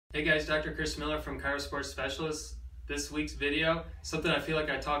Hey guys, Dr. Chris Miller from Chiropractor Specialist. This week's video, something I feel like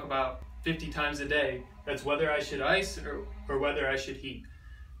I talk about 50 times a day. That's whether I should ice or whether I should heat.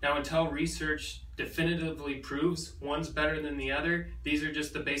 Now, until research definitively proves one's better than the other, these are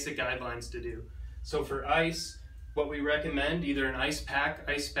just the basic guidelines to do. So for ice, what we recommend, either an ice pack,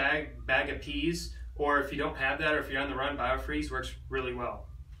 ice bag of peas, or if you don't have that, or if you're on the run, BioFreeze works really well.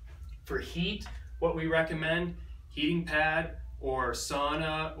 For heat, what we recommend, heating pad, or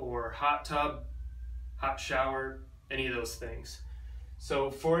sauna, or hot tub, hot shower, any of those things.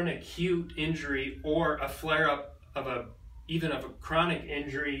 So for an acute injury or a flare-up of even of a chronic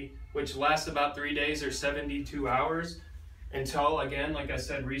injury, which lasts about 3 days or 72 hours, until, again, like I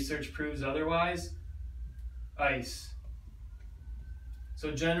said, research proves otherwise, ice. So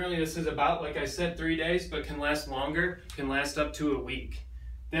generally this is about, like I said, 3 days, but can last longer, can last up to a week.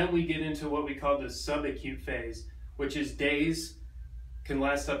 Then we get into what we call the subacute phase, which is days, can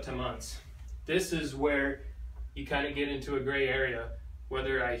last up to months. This is where you kind of get into a gray area.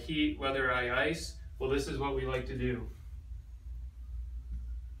 Whether I heat, whether I ice, well, this is what we like to do.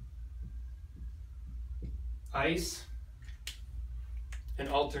 Ice and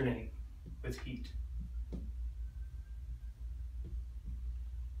alternate with heat.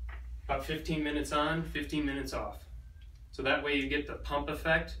 About 15 minutes on, 15 minutes off. So that way you get the pump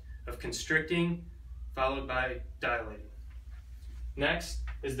effect of constricting followed by dilating. Next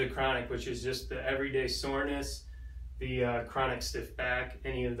is the chronic, which is just the everyday soreness, the chronic stiff back,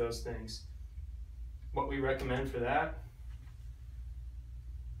 any of those things. What we recommend for that,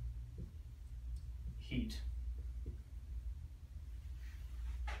 heat.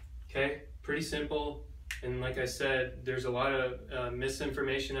 Okay, pretty simple. And like I said, there's a lot of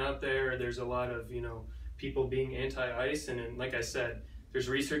misinformation out there. There's a lot of, people being anti-ice. And like I said, there's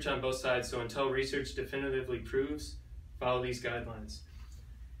research on both sides. So until research definitively proves, follow these guidelines.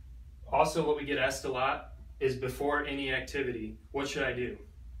 Also, what we get asked a lot is before any activity, what should I do?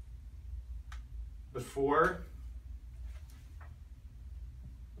 Before,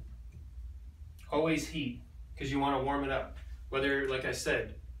 always heat, because you want to warm it up. Whether, like I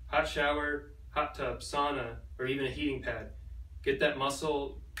said, hot shower, hot tub, sauna, or even a heating pad. Get that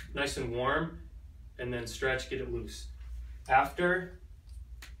muscle nice and warm, and then stretch, get it loose. After,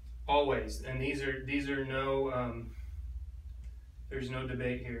 always, and these are no, there's no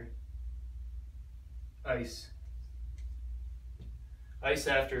debate here. Ice. Ice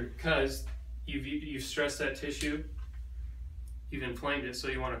after, because you've stressed that tissue, you've inflamed it, so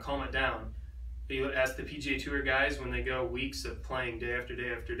you want to calm it down. You ask the PGA Tour guys when they go weeks of playing day after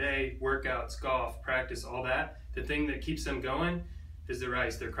day after day, workouts, golf, practice, all that, the thing that keeps them going is their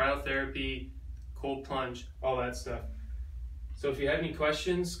ice, their cryotherapy, cold plunge, all that stuff. So if you have any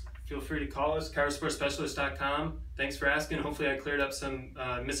questions, feel free to call us, chirosportspecialist.com. Thanks for asking. Hopefully I cleared up some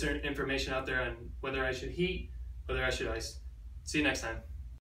misinformation out there on whether I should heat, whether I should ice. See you next time.